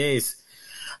couple of days.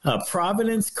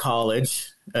 Providence College,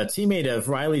 a teammate of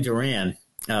Riley Duran,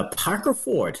 Parker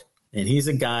Ford, and he's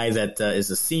a guy that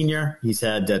is a senior. He's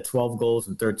had 12 goals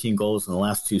and 13 goals in the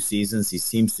last 2 seasons. He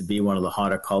seems to be one of the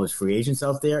hotter college free agents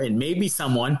out there, and maybe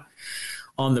someone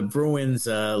on the Bruins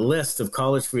list of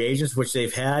college free agents, which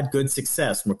they've had good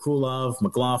success. Merkulov,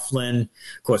 McLaughlin,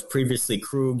 of course, previously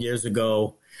Krug years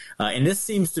ago. And this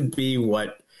seems to be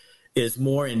what is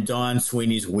more in Don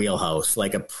Sweeney's wheelhouse,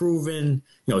 like a proven,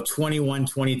 21,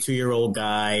 22-year-old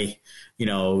guy, you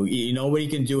know what he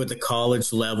can do at the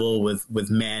college level with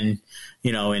men,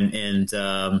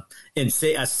 and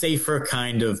say a safer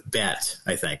kind of bet,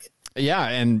 I think. Yeah,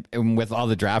 and with all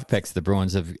the draft picks the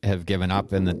Bruins have given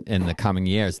up in the coming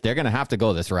years, they're going to have to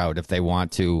go this route if they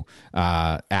want to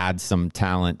add some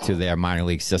talent to their minor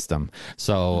league system.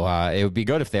 So it would be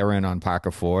good if they were in on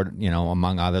Parker Ford,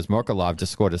 among others. Merkulov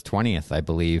just scored his 20th, I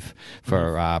believe,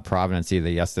 for Providence either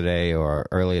yesterday or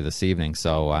earlier this evening.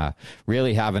 So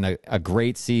really having a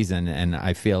great season, and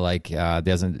I feel like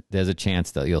there's a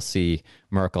chance that you'll see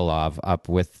Merkulov up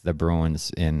with the Bruins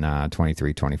in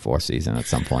 23-24 season at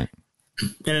some point.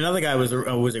 And another guy was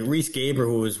a Reese Gaber,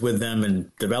 who was with them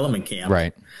in development camp.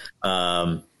 Right.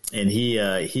 And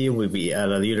he would be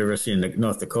out of the University of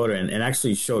North Dakota and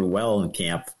actually showed well in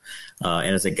camp.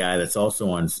 And as a guy that's also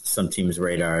on some team's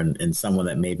radar and someone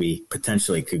that maybe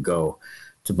potentially could go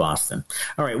to Boston.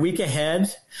 All right, week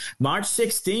ahead, March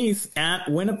 16th at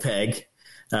Winnipeg,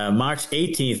 March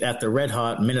 18th at the Red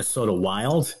Hot Minnesota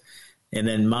Wild, and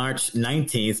then March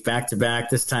 19th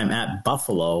back-to-back, this time at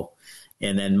Buffalo,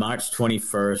 and then March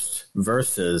 21st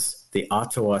versus the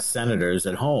Ottawa Senators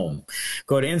at home.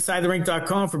 Go to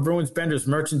InsideTheRink.com for Bruins Benders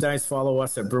merchandise. Follow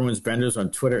us at Bruins Benders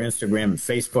on Twitter, Instagram, and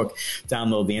Facebook.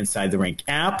 Download the Inside the Rink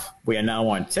app. We are now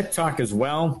on TikTok as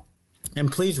well. And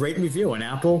please rate and review on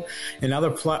Apple and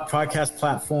other podcast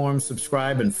platforms.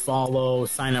 Subscribe and follow.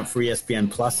 Sign up for ESPN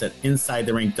Plus at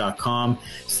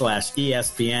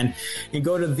InsideTheRink.com/ESPN. And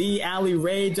go to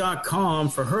theallieray.com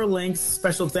for her links.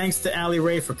 Special thanks to Allie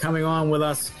Ray for coming on with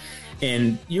us.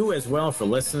 And you as well for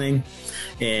listening.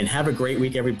 And have a great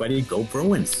week, everybody. Go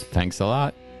Bruins. Thanks a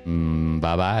lot.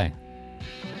 Bye-bye.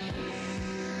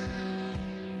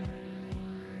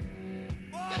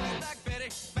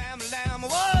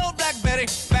 Betty.